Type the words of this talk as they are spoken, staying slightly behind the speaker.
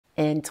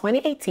In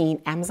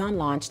 2018, Amazon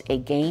launched a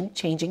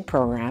game-changing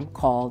program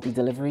called the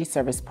Delivery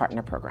Service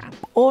Partner Program,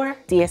 or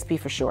DSP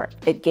for short.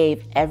 It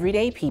gave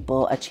everyday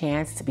people a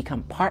chance to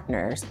become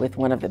partners with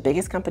one of the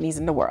biggest companies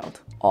in the world.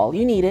 All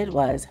you needed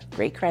was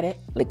great credit,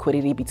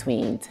 liquidity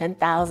between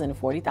 $10,000 and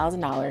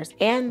 $40,000,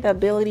 and the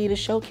ability to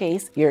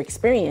showcase your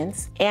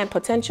experience and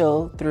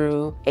potential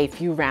through a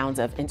few rounds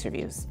of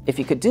interviews. If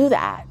you could do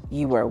that,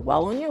 you were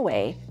well on your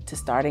way to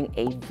starting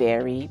a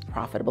very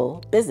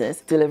profitable business,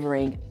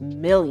 delivering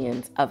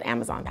millions of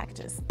Amazon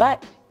packages.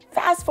 But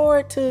fast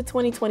forward to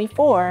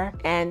 2024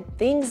 and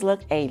things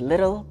look a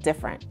little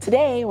different.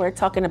 Today, we're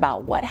talking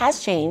about what has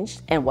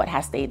changed and what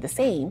has stayed the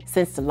same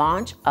since the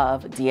launch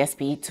of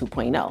DSP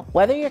 2.0.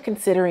 Whether you're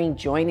considering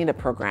joining the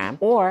program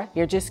or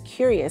you're just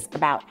curious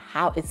about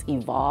how it's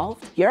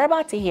evolved, you're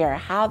about to hear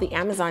how the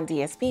Amazon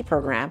DSP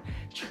program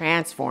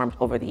transformed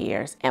over the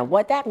years and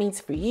what that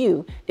means for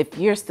you if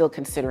you're still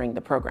considering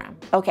the program.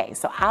 Okay,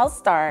 so I'll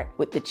start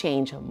with the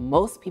change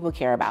most people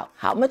care about.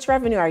 How much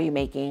revenue are you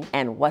making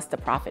and what's the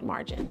profit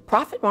margin?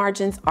 Profit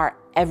margins are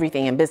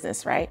everything in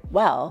business, right?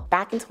 Well,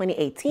 back in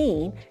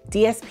 2018,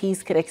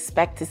 DSPs could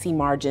expect to see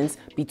margins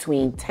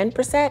between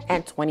 10%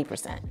 and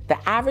 20%.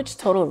 The average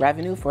total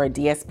revenue for a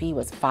DSP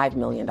was $5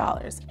 million.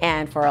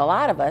 And for a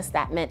lot of us,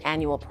 that meant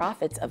annual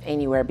profits of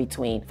anywhere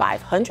between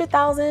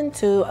 $500,000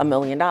 to $1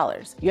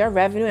 million. Your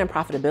revenue and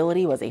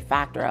profitability was a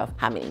factor of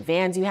how many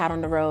vans you had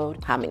on the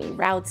road, how many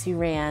routes you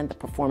ran, the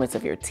performance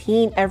of your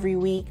team every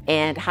week,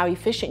 and how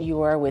efficient you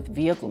were with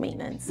vehicle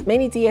maintenance.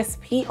 Many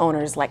DSP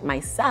owners like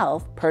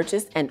myself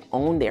purchased and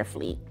owned their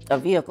fleet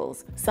of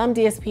vehicles. Some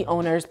DSP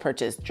owners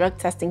purchased drug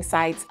testing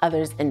sites,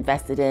 others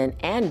invested in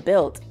and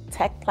built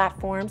tech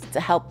platforms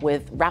to help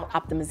with route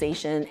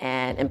optimization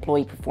and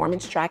employee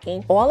performance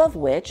tracking, all of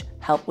which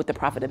help with the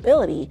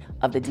profitability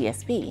of the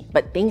DSP.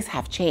 But things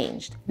have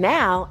changed.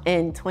 Now,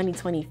 in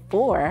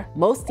 2024,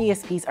 most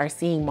DSPs are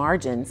seeing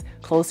margins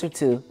closer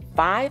to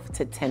 5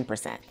 to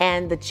 10%.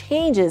 And the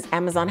changes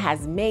Amazon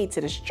has made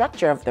to the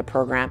structure of the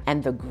program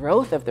and the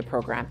growth of the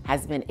program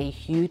has been a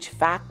huge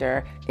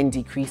factor in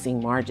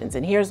decreasing margins.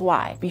 And here's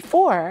why.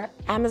 Before,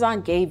 Amazon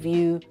gave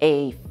you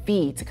a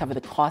fee to cover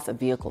the cost of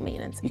vehicle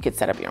maintenance. You could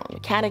set up your own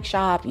mechanic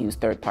shop, use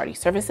third-party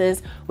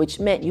services, which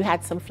meant you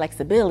had some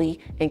flexibility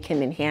and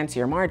can enhance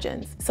your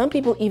margins. Some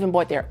people even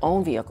bought their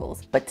own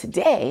vehicles, but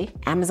today,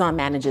 Amazon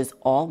manages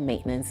all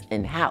maintenance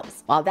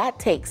in-house. While that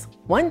takes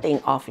one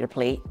thing off your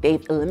plate,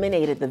 they've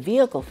eliminated the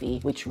vehicle fee,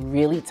 which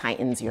really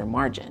tightens your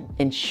margin.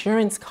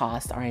 Insurance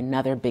costs are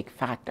another big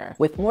factor.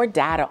 With more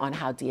data on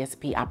how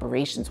DSP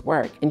operations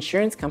work,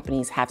 insurance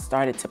companies have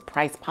started to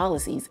price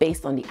policies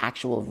based on the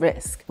actual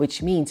risk,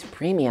 which means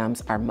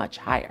premiums are much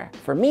higher.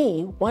 For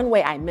me, one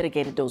way I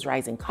mitigated those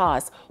rising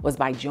costs was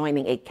by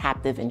joining a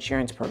captive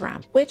insurance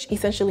program, which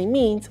essentially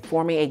means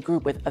forming a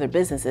group with other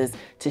businesses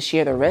to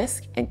share the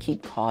risk and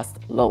keep costs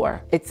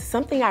lower. It's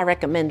something I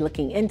recommend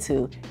looking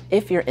into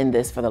if you're in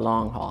this for the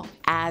long haul.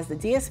 As the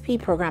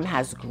DSP program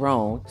has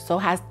grown, so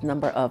has the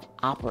number of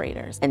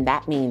operators, and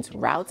that means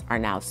routes are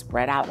now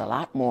spread out a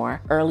lot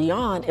more. Early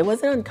on, it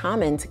wasn't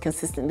uncommon to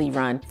consistently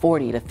run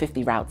 40 to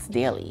 50 routes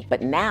daily,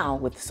 but now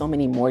with so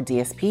many more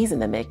DSPs in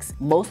the mix,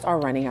 most are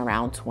running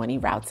around 20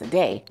 routes a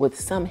day, with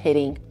some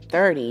hitting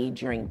 30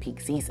 during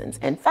peak seasons.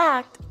 In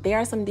fact, there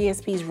are some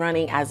DSPs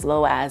running as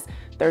low as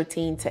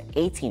 13 to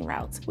 18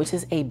 routes, which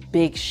is a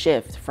big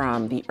shift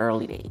from the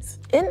early days.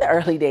 In the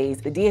early days,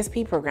 the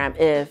DSP program,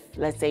 if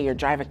let's say your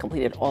driver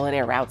completed all of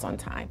their routes on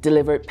time,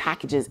 delivered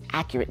packages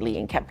accurately,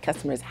 and kept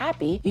customers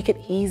happy, you could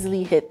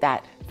easily hit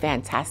that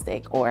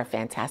fantastic or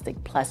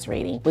fantastic plus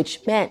rating,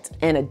 which meant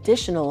an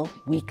additional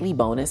weekly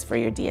bonus for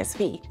your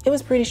DSP. It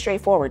was pretty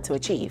straightforward to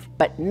achieve.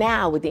 But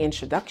now with the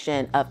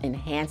introduction of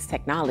enhanced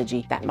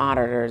technology that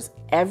monitors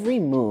every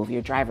move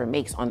your driver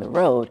makes on the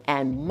road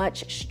and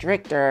much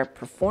stricter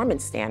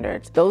performance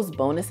standards, those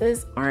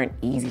bonuses aren't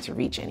easy to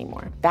reach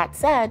anymore. That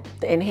said,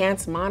 the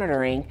enhanced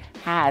monitoring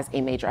has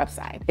a major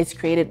upside. It's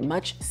created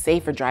much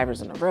safer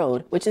drivers on the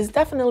road, which is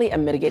definitely a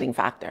mitigating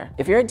factor.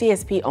 If you're a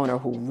DSP owner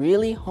who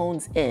really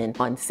hones in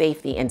on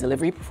safety and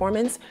delivery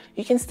performance,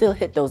 you can still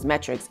hit those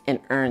metrics and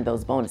earn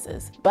those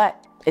bonuses.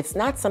 But it's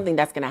not something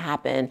that's gonna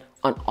happen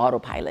on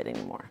autopilot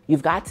anymore.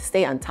 You've got to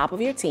stay on top of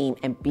your team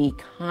and be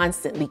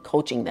constantly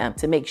coaching them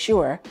to make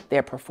sure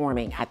they're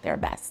performing at their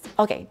best.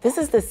 Okay, this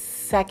is the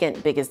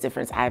second biggest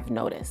difference I've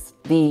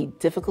noticed: the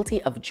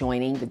difficulty of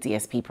joining the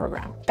DSP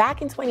program.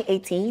 Back in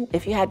 2018,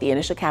 if you had the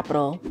initial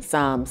capital,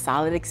 some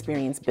solid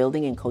experience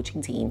building and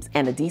coaching teams,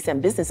 and a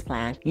decent business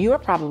plan, you were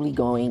probably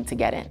going to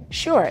get in.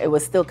 Sure, it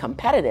was still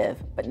competitive,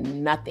 but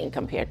nothing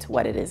compared to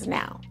what it is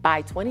now.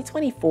 By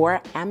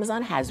 2024,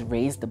 Amazon has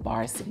raised the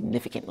bar process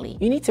significantly.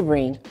 You need to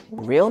bring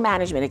real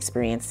management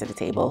experience to the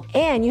table,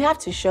 and you have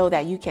to show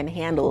that you can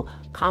handle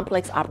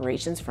complex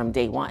operations from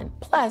day one.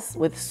 Plus,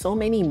 with so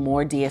many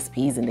more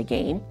DSPs in the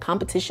game,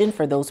 competition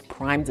for those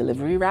prime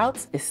delivery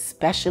routes,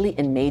 especially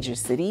in major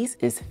cities,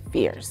 is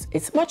fierce.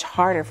 It's much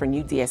harder for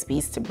new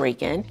DSPs to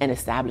break in and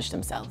establish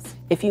themselves.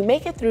 If you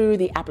make it through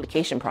the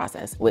application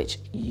process, which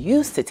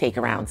used to take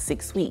around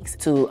 6 weeks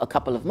to a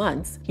couple of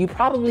months, you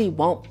probably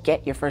won't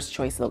get your first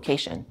choice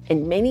location.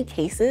 In many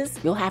cases,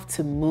 you'll have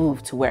to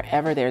move to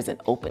wherever there's an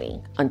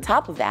opening. On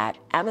top of that,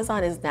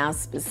 Amazon is now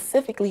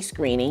specifically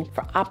screening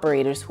for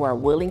operators who are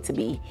willing to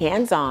be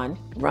hands-on,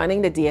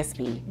 running the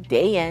DSP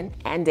day in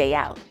and day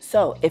out.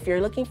 So if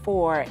you're looking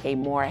for a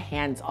more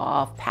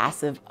hands-off,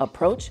 passive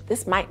approach,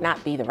 this might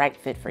not be the right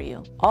fit for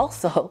you.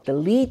 Also, the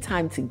lead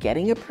time to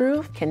getting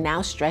approved can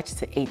now stretch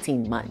to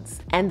 18 months,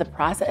 and the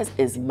process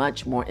is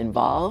much more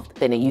involved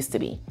than it used to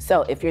be.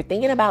 So if you're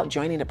thinking about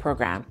joining the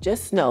program,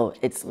 just know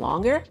it's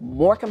longer,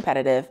 more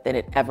competitive than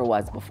it ever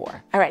was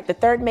before. All right, the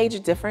third major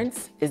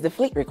difference is the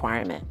fleet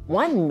requirement.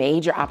 One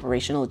major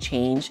operational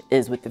change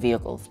is with the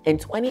vehicles. In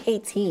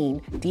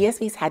 2018,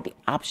 DSPs had the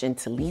option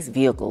to lease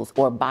vehicles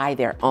or buy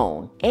their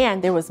own,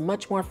 and there was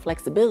much more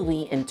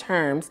flexibility in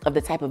terms of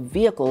the type of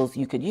vehicles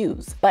you could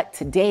use. But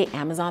today,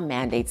 Amazon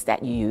mandates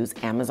that you use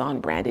Amazon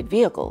branded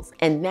vehicles,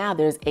 and now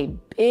there's a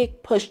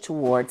big push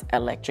towards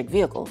electric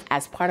vehicles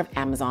as part of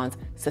Amazon's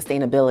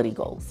sustainability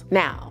goals.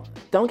 Now,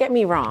 don't get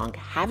me wrong,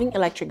 having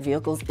electric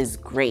vehicles is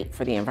great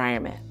for the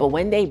environment, but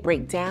when they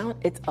break down,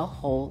 it's a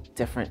whole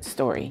different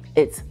story.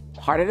 It's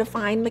harder to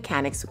find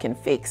mechanics who can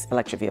fix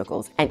electric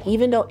vehicles. And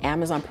even though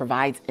Amazon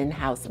provides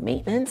in-house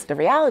maintenance, the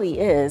reality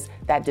is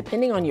that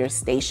depending on your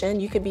station,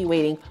 you could be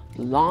waiting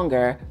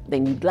longer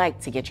than you'd like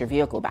to get your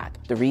vehicle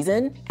back. The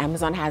reason?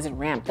 Amazon hasn't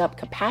ramped up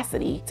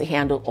capacity to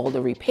handle all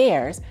the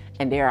repairs,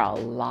 and there are a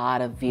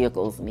lot of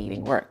vehicles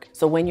needing work.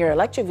 So when your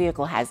electric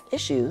vehicle has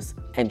issues,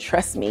 and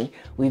trust me,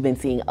 we've been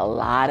seeing a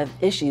lot of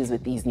issues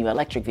with these new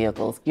electric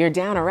vehicles, you're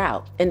down a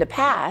route. In the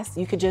past,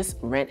 you could just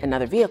rent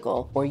another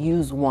vehicle or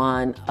use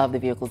one of the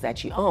vehicles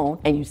that you own,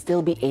 and you'd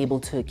still be able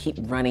to keep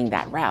running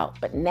that route.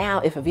 But now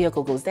if a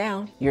vehicle goes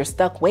down, you're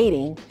stuck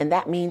waiting, and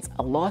that means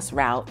a lost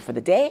route for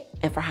the day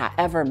and for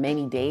however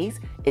many days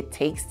it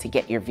takes to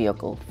get your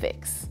vehicle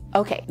fixed.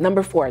 Okay,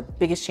 number 4,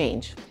 biggest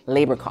change,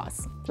 labor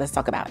costs. Let's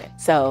talk about it.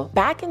 So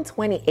back in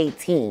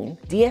 2018,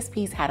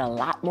 DSPs had a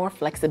lot more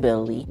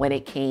flexibility when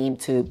it came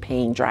to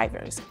paying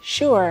drivers.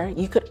 Sure,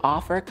 you could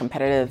offer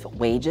competitive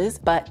wages,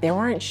 but there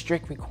weren't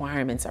strict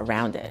requirements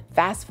around it.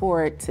 Fast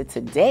forward to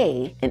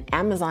today, and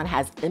Amazon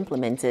has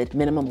implemented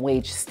minimum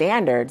wage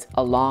standards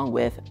along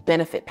with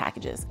benefit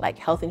packages like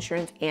health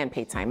insurance and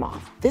paid time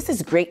off. This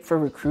is great for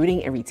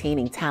recruiting and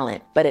retaining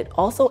talent, but it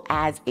also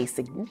adds a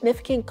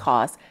significant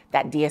cost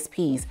that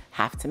DSPs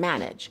have to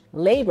manage.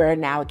 Labor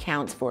now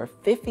accounts for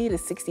 50 to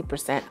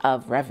 60%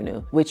 of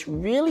revenue, which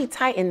really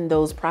tighten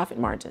those profit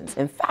margins.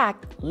 In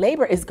fact,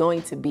 labor is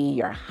going to be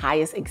your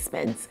highest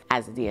expense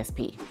as a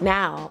DSP.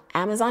 Now,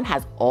 Amazon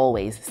has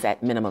always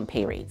set minimum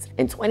pay rates.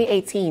 In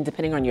 2018,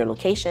 depending on your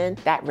location,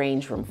 that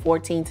ranged from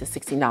 $14 to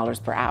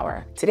 $16 per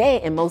hour.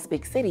 Today, in most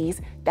big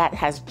cities, that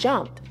has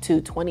jumped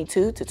to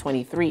 $22 to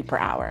 $23 per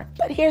hour.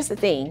 But here's the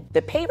thing,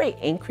 the pay rate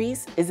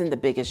increase isn't the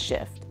biggest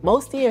shift.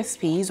 Most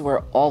DSPs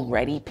were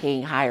already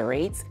paying higher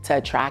rates to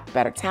attract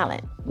better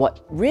talent.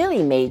 What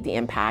really made the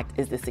impact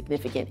is the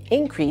significant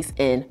increase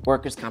in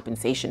workers'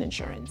 compensation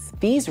insurance.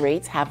 These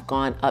rates have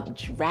gone up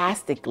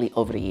drastically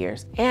over the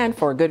years, and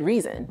for a good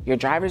reason. Your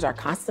drivers are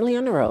constantly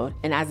on the road,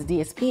 and as a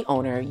DSP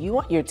owner, you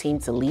want your team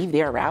to leave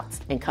their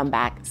routes and come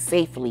back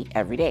safely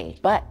every day.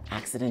 But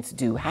accidents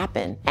do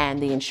happen, and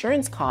the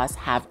insurance costs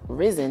have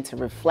risen to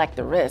reflect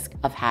the risk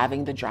of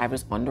having the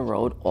drivers on the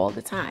road all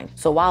the time.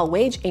 So while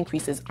wage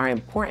increases are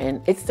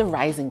important, it's the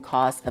rising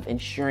cost of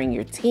insuring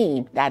your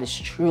team that is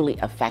truly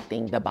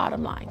affecting the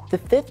bottom line. The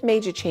 5th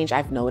major change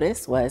I've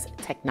noticed was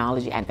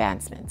technology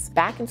advancements.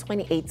 Back in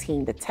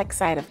 2018, the tech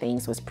side of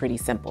things was pretty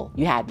simple.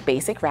 You had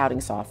basic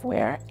routing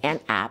software and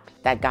app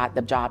that got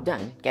the job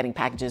done, getting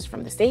packages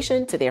from the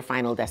station to their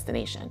final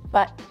destination.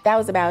 But that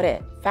was about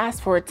it.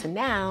 Fast forward to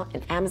now,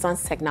 and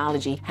Amazon's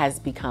technology has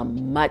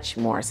become much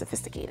more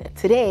sophisticated.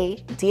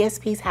 Today,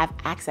 DSPs have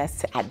access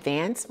to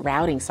advanced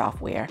routing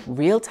software,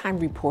 real-time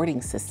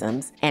reporting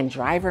systems, and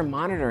driver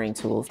monitoring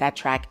tools that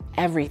track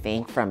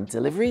everything from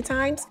delivery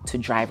times to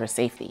driver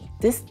safety.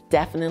 This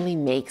definitely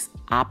makes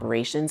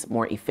operations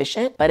more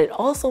efficient, but it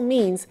also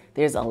means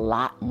there's a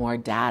lot more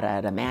data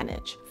to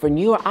manage. For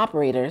newer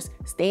operators,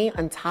 staying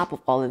on top of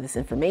all of this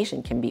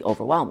information can be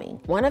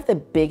overwhelming. One of the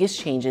biggest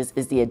changes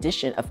is the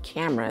addition of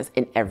cameras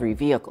in every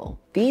vehicle.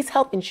 These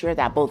help ensure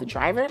that both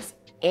drivers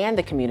and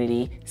the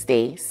community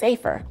stay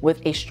safer.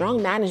 With a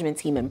strong management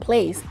team in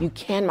place, you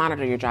can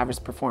monitor your driver's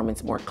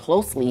performance more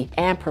closely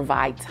and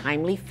provide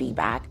timely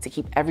feedback to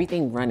keep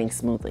everything running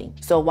smoothly.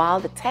 So while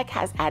the tech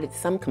has added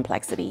some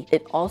complexity,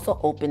 it also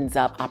opens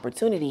up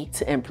opportunity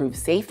to improve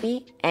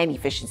safety and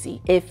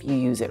efficiency if you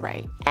use it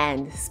right.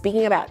 And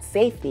speaking about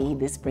safety,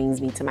 this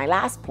brings me to my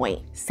last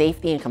point,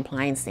 safety and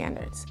compliance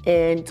standards.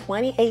 In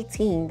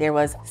 2018, there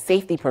was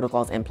safety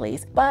protocols in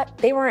place, but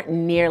they weren't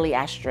nearly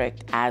as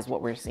strict as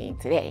what we're seeing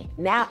today.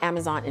 Now,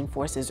 Amazon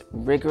enforces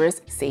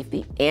rigorous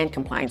safety and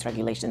compliance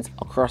regulations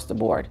across the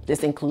board.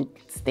 This includes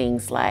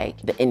things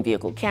like the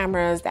in-vehicle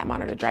cameras that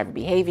monitor driver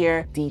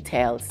behavior,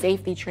 detailed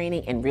safety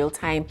training, and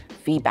real-time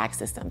feedback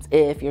systems.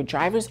 If your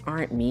drivers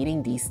aren't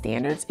meeting these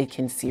standards, it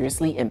can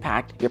seriously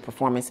impact your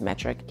performance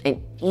metric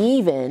and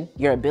even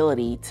your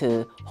ability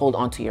to hold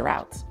onto your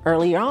routes.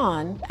 Early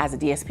on, as a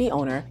DSP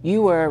owner,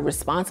 you were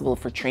responsible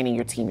for training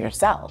your team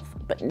yourself.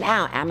 But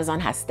now Amazon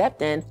has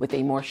stepped in with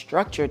a more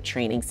structured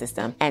training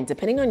system. And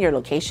depending on your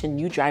location,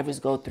 new drivers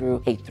go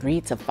through a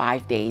 3 to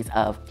 5 days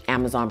of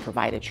Amazon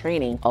provided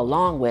training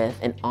along with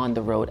an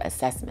on-the-road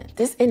assessment.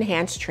 This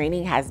enhanced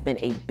training has been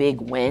a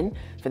big win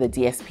for the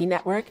DSP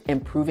network,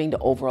 improving the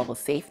overall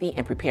safety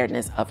and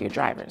preparedness of your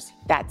drivers.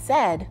 That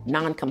said,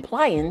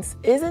 non-compliance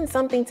isn't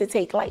something to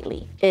take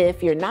lightly.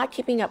 If you're not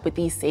keeping up with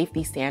these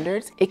safety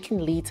standards, it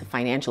can lead to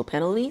financial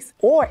penalties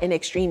or, in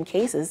extreme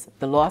cases,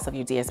 the loss of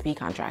your DSP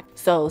contract.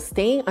 So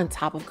staying on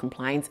top of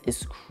compliance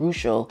is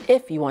crucial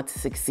if you want to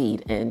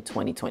succeed in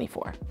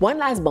 2024. One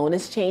last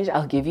bonus change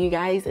I'll give you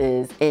guys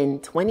is in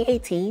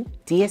 2018,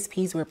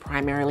 DSPs were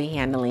primarily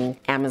handling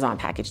Amazon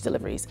package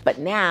deliveries, but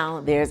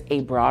now there's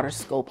a broader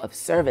scope of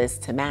service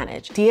to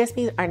manage.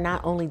 DSPs are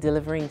not only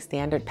delivering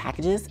standard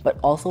packages, but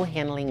also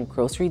handling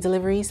grocery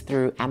deliveries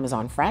through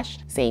Amazon Fresh,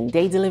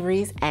 same-day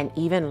deliveries, and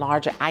even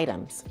larger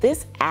items.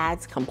 This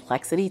adds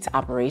complexity to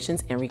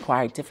operations and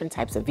requires different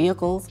types of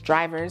vehicles,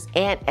 drivers,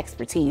 and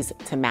expertise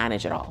to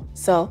manage it all.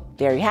 So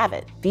there you have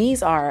it.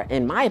 These are,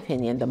 in my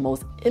opinion, the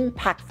most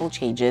impactful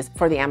changes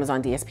for the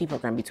Amazon DSP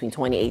program between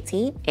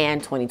 2018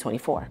 and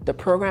 2024. The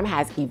program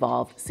has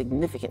evolved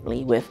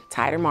significantly with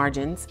tighter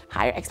margins,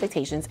 higher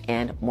expectations,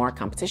 and more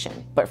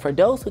competition. But for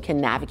those who can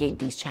navigate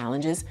these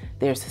challenges,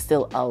 there's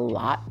still a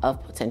lot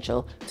of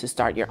potential to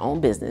start your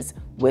own business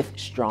with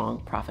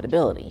strong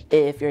profitability.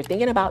 If you're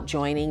thinking about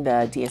joining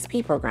the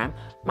DSP program,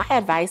 my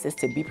advice is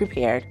to be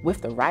prepared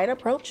with the right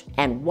approach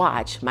and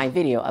watch my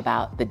video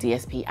about the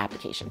DSP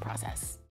application process.